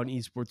perspective on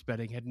esports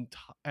betting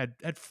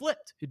had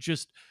flipped. It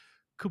just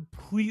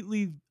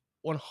completely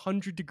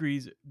 100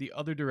 degrees the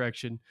other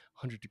direction,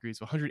 100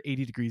 degrees,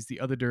 180 degrees the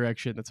other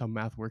direction. That's how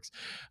math works.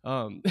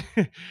 And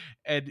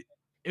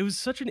it was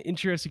such an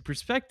interesting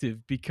perspective,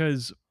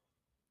 because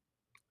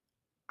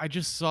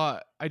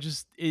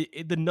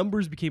the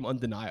numbers became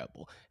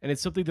undeniable. And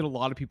it's something that a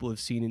lot of people have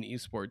seen in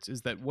esports,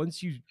 is that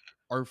once you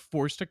are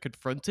forced to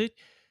confront it,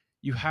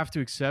 you have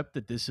to accept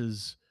that this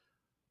is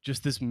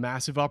just this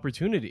massive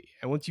opportunity.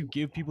 And once you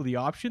give people the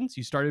options,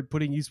 you started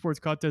putting esports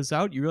contests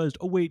out, you realized,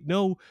 oh wait,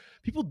 no,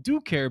 people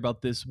do care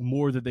about this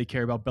more than they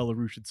care about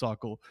Belarusian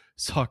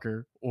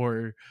soccer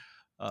or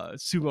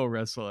sumo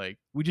wrestling.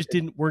 We just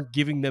weren't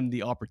giving them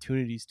the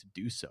opportunities to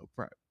do so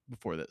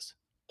before this.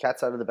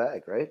 Cat's out of the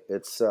bag, right?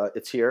 It's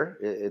here.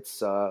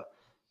 It's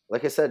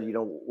like I said,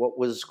 what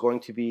was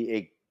going to be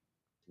a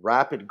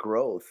rapid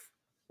growth,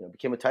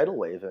 became a tidal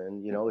wave,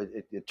 and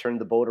it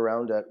turned the boat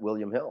around at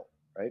William Hill,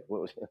 right?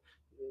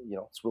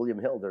 It's William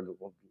Hill. They're the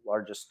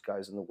largest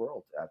guys in the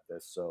world at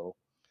this, so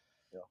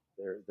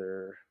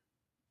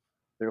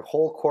their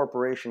whole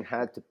corporation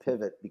had to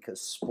pivot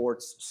because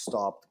sports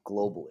stopped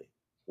globally.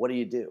 What do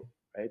you do,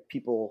 right?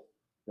 People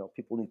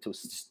need to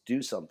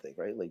do something,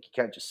 right? Like, you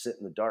can't just sit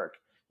in the dark.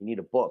 You need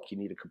a book, you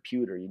need a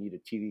computer, you need a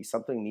TV.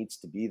 Something needs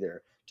to be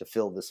there to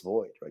fill this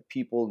void, right?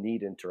 People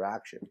need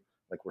interaction.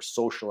 Like, we're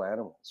social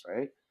animals,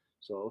 right?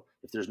 So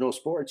if there's no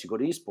sports, you go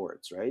to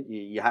esports, right?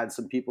 You had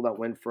some people that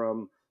went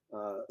from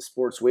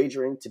sports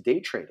wagering to day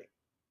trading,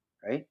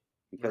 right?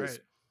 Because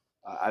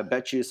I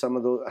bet you some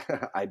of those.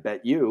 I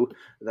bet you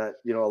that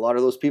a lot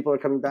of those people are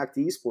coming back to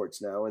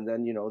esports now, and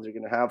then they're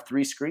going to have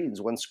three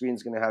screens. One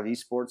screen's going to have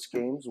esports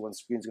games, one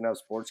screen's going to have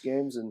sports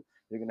games, and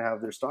they're going to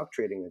have their stock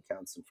trading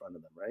accounts in front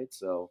of them, right?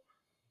 So,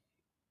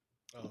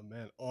 Oh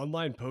man,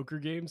 online poker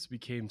games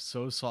became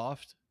so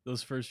soft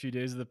those first few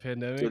days of the did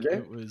pandemic.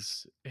 they?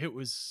 It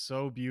was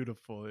so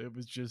beautiful. It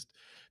was just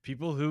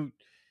people who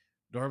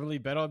normally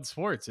bet on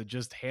sports and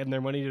just hand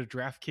their money to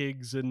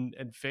DraftKings and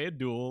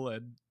FanDuel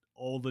and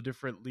all the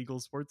different legal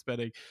sports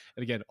betting.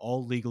 And again,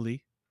 all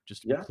legally,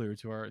 just to be Yeah, clear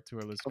to our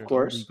of listeners,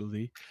 all course.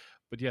 legally.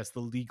 But yes, the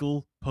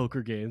legal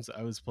poker games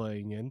I was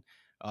playing in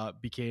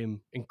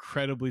became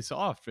incredibly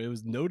soft. It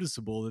was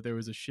noticeable that there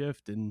was a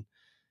shift, and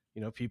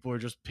people are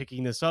just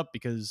picking this up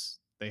because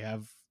they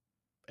have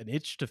an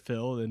itch to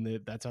fill, and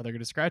that's how they're going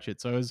to scratch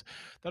it. So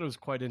thought it was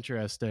quite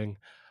interesting.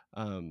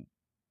 Um,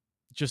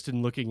 just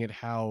in looking at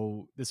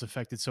how this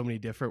affected so many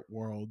different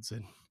worlds,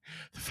 and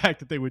the fact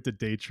that they went to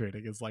day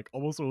trading is like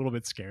almost a little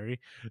bit scary,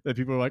 that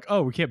people are like,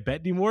 oh, we can't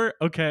bet anymore,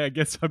 okay, I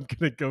guess I'm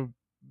gonna go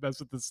mess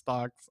with the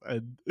stocks.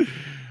 And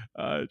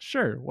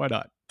sure, why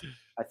not?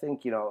 I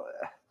think there's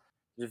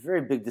a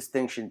very big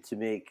distinction to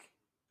make.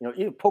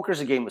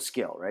 Poker's a game of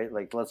skill, right?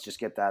 Like, let's just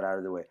get that out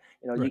of the way.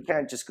 You Right.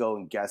 can't just go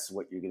and guess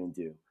what you're going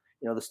to do.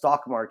 The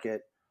stock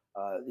market.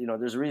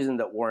 There's a reason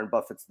that Warren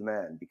Buffett's the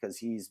man, because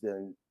he's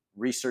been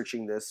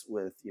researching this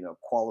with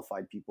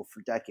qualified people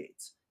for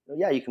decades.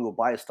 Yeah, you can go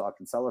buy a stock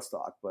and sell a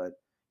stock, but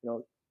you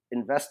know,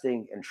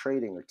 investing and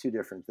trading are two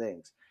different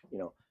things. You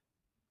know,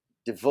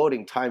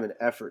 devoting time and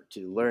effort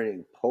to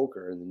learning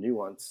poker and the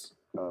nuance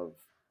of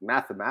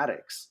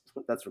mathematics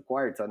that's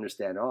required to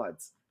understand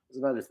odds is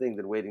another thing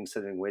than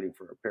sitting waiting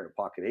for a pair of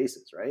pocket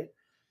aces, right?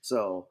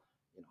 So,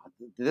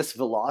 this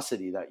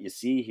velocity that you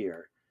see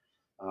here,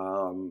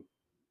 um,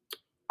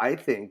 I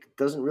think,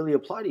 doesn't really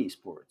apply to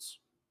esports.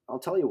 I'll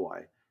tell you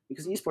why.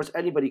 Because esports,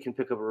 anybody can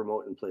pick up a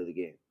remote and play the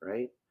game,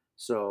 right?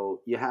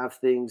 So you have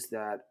things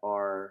that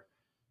are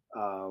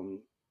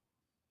um,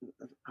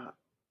 uh,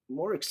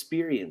 more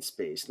experience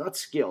based, not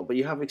skill, but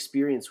you have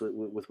experience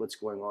with what's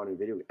going on in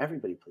video.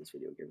 Everybody plays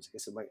video games.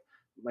 Like I said,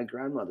 my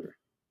grandmother,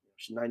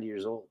 she's 90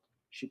 years old.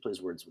 She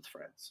plays Words with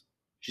Friends.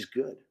 She's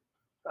good.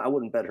 I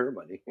wouldn't bet her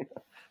money.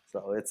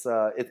 So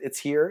it's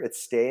here.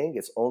 It's staying.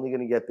 It's only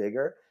going to get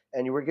bigger,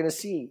 and we're going to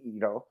see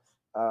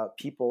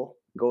people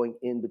going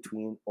in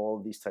between all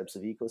of these types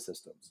of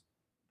ecosystems.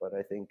 But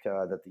I think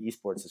that the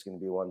esports is going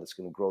to be one that's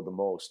going to grow the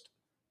most,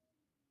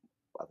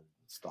 other than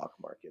the stock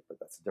market, but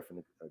that's a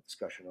different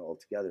discussion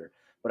altogether.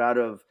 But out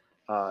of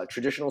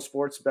traditional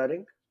sports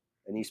betting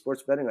and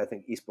esports betting, I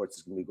think esports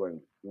is going to be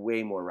going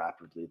way more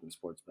rapidly than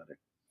sports betting.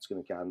 It's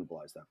going to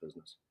cannibalize that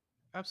business.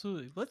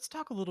 Absolutely. Let's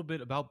talk a little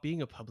bit about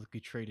being a publicly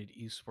traded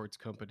esports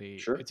company.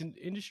 Sure. It's an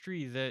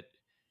industry that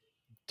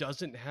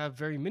doesn't have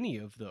very many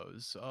of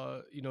those.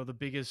 The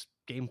biggest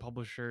game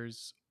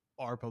publishers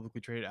are publicly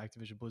traded: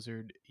 Activision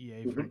Blizzard,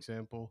 EA, for Mm-hmm.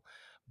 example.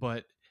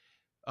 But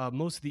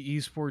most of the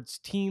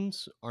esports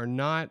teams are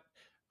not.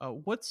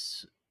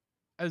 What's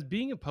As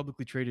being a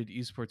publicly traded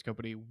esports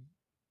company,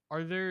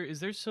 is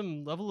there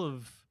some level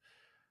of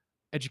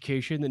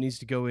education that needs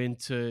to go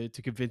into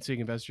convincing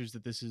investors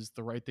that this is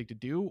the right thing to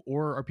do,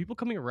 or are people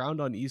coming around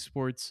on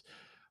esports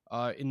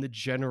in the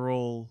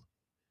general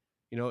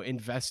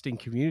investing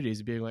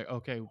communities, being like,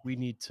 okay, we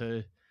need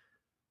to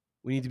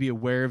be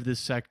aware of this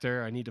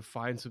sector. I need to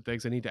find some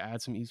things. I need to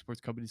add some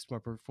esports companies to my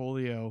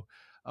portfolio.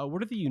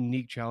 What are the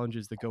unique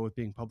challenges that go with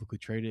being publicly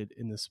traded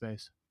in this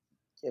space?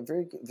 Yeah,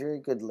 very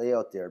good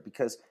layout there.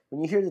 Because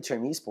when you hear the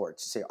term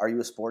esports, you say, "Are you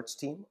a sports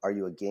team? Are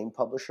you a game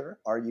publisher?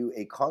 Are you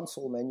a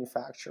console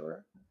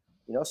manufacturer?"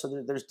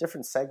 So there's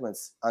different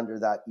segments under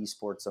that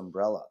esports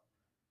umbrella,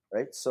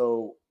 right?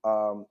 So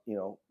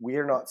we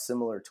are not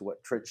similar to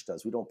what Twitch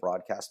does. We don't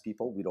broadcast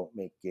people. We don't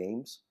make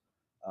games.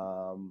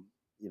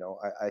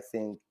 I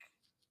think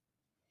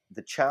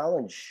the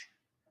challenge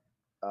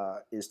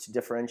is to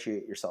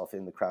differentiate yourself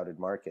in the crowded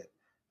market.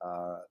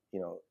 You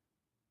know,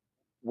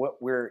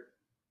 what we're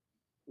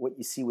what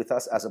you see with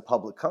us as a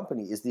public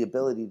company is the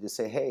ability to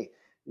say, hey,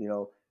 you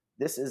know,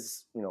 this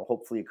is,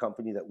 hopefully a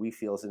company that we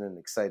feel is in an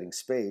exciting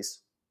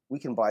space. We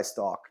can buy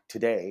stock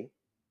today,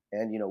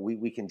 and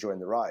we can join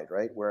the ride,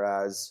 right?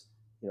 Whereas,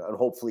 and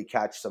hopefully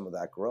catch some of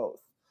that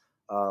growth.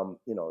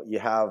 You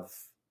have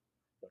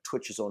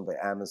Twitch is owned by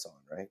Amazon,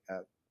 right? I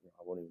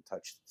won't even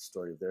touch the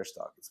story of their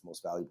stock. It's the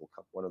most valuable,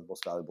 one of the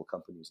most valuable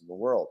companies in the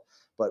world.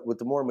 But with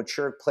the more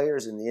mature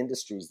players in the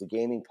industries, the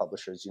gaming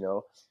publishers,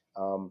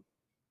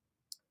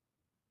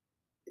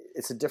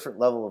 it's a different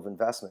level of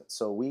investment.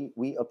 So we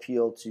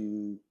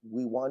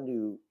want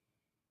to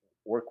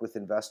work with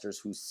investors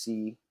who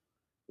see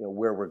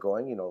where we're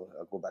going.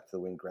 I'll go back to the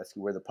Wayne Gretzky,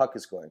 where the puck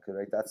is going,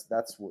 right? That's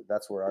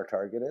where our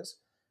target is.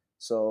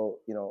 So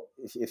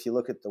if you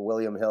look at the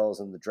William Hills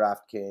and the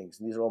DraftKings,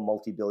 and these are all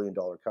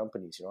multi-billion-dollar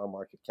companies. Our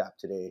market cap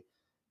today,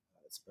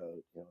 it's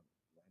about $9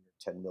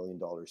 or $10 million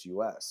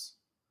US,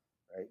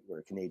 right? We're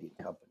a Canadian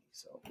company,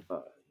 so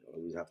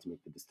we have to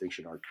make the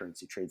distinction. Our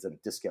currency trades at a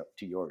discount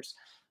to yours.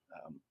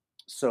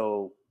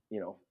 So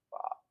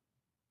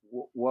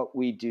what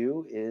we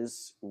do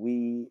is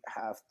we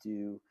have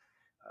to,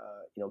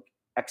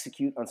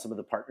 execute on some of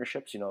the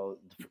partnerships.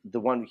 The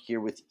one here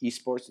with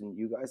esports and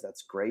you guys,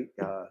 that's great.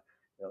 You're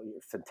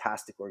a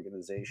fantastic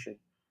organization.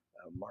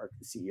 Mark,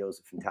 the CEO, is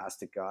a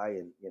fantastic guy,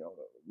 and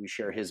we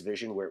share his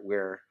vision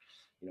where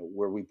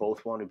we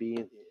both want to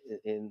be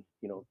in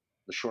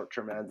the short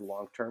term and the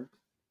long term.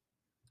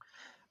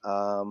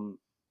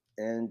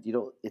 And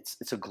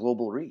it's a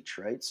global reach,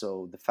 right?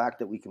 So the fact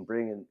that we can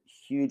bring in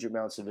huge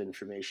amounts of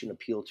information,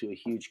 appeal to a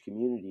huge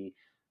community,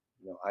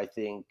 I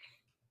think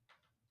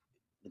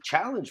the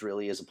challenge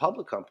really as a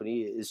public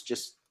company is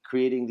just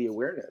creating the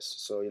awareness.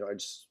 So I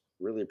just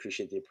really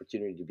appreciate the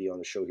opportunity to be on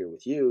the show here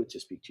with you, to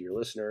speak to your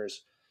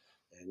listeners,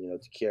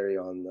 and to carry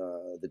on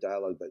the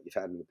dialogue that you've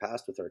had in the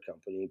past with our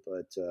company.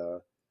 But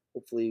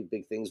hopefully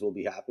big things will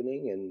be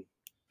happening. And like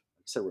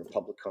I said, we're a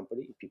public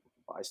company. People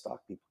can buy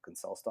stock, people can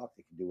sell stock,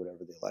 they can do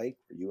whatever they like.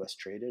 We're US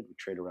traded, we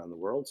trade around the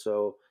world.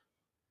 So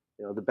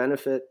the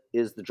benefit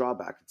is the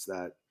drawback. It's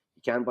that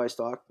you can buy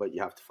stock, but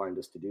you have to find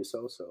us to do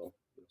so. So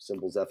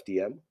symbols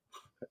FDM,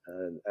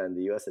 and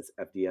the US it's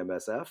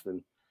FDMSF,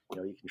 and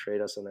you can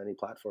trade us on any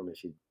platform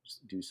if you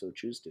do so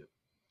choose to.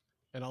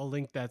 And I'll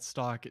link that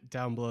stock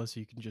down below so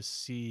you can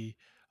just see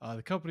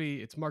the company,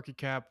 its market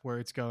cap, where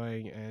it's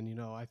going, and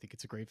I think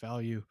it's a great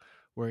value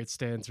where it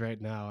stands right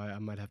now. I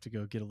might have to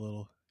go get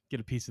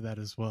a piece of that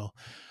as well.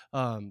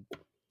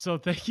 So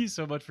thank you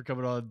so much for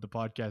coming on the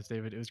podcast,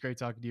 David. It was great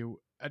talking to you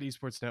at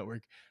Esports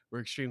Network.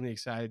 We're extremely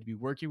excited to be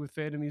working with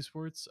Fandom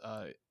Esports.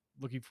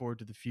 Looking forward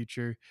to the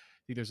future.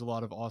 I think there's a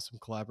lot of awesome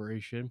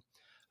collaboration.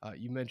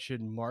 You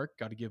mentioned Mark.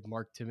 Got to give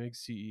Mark Timmig,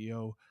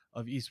 CEO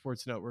of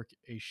Esports Network,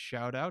 a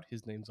shout out.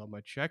 His name's on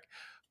my check.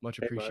 Much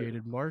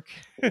appreciated, Mark.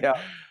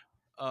 Yeah.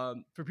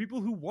 For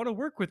people who want to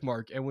work with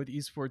Mark and with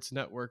Esports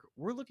Network,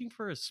 we're looking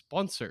for a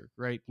sponsor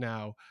right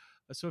now.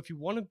 So if you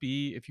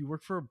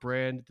work for a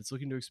brand that's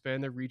looking to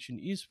expand their reach in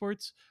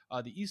esports,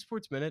 the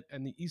Esports Minute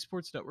and the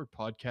Esports Network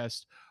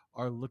podcast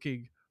are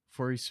looking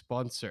for a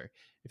sponsor.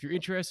 If you're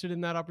interested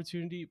in that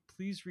opportunity,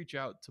 please reach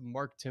out to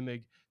Mark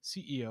Timmig,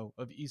 CEO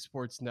of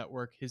Esports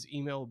Network. His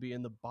email will be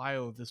in the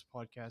bio of this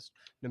podcast,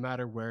 no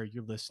matter where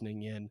you're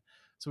listening in.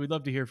 So we'd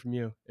love to hear from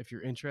you if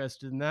you're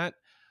interested in that.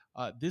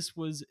 This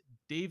was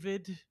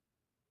David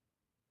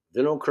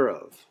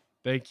Vinokurov.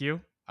 Thank you.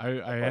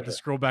 I had to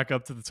scroll back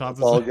up to the top.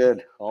 It's all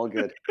good. All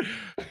good.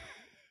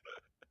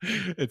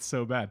 It's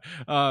so bad.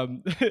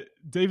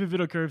 David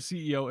Vinokurov,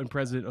 CEO and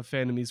president of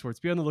Fandom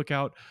Esports. Be on the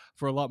lookout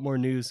for a lot more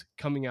news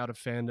coming out of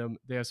Fandom.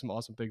 They have some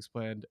awesome things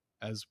planned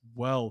as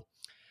well.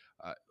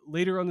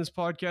 Later on this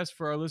podcast,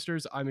 for our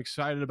listeners, I'm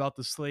excited about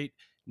the slate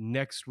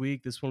next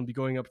week. This one will be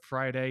going up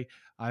Friday.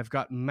 I've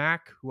got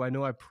Mac, who I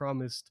know I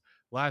promised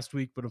last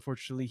week, but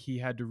unfortunately he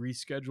had to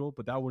reschedule.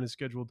 But that one is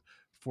scheduled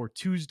for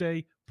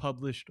Tuesday,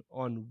 published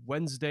on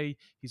Wednesday.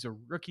 He's a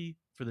rookie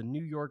for the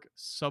New York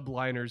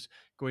Subliners,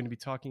 going to be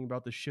talking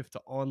about the shift to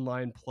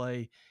online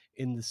play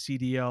in the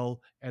CDL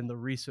and the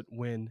recent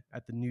win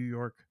at the New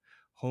York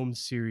home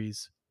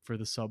series for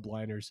the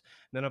Subliners.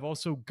 And then I've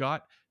also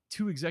got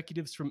two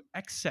executives from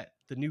XSET,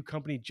 the new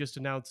company just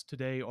announced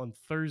today on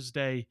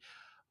Thursday,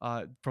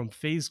 from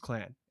FaZe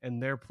Clan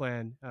and their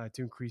plan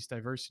to increase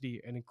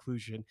diversity and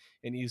inclusion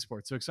in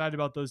esports. So excited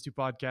about those two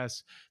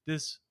podcasts.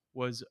 This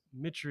was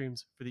Mitch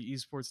Reams for the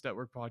Esports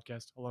Network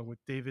podcast, along with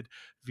David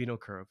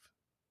Vinokurov.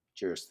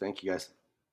 Cheers. Thank you, guys.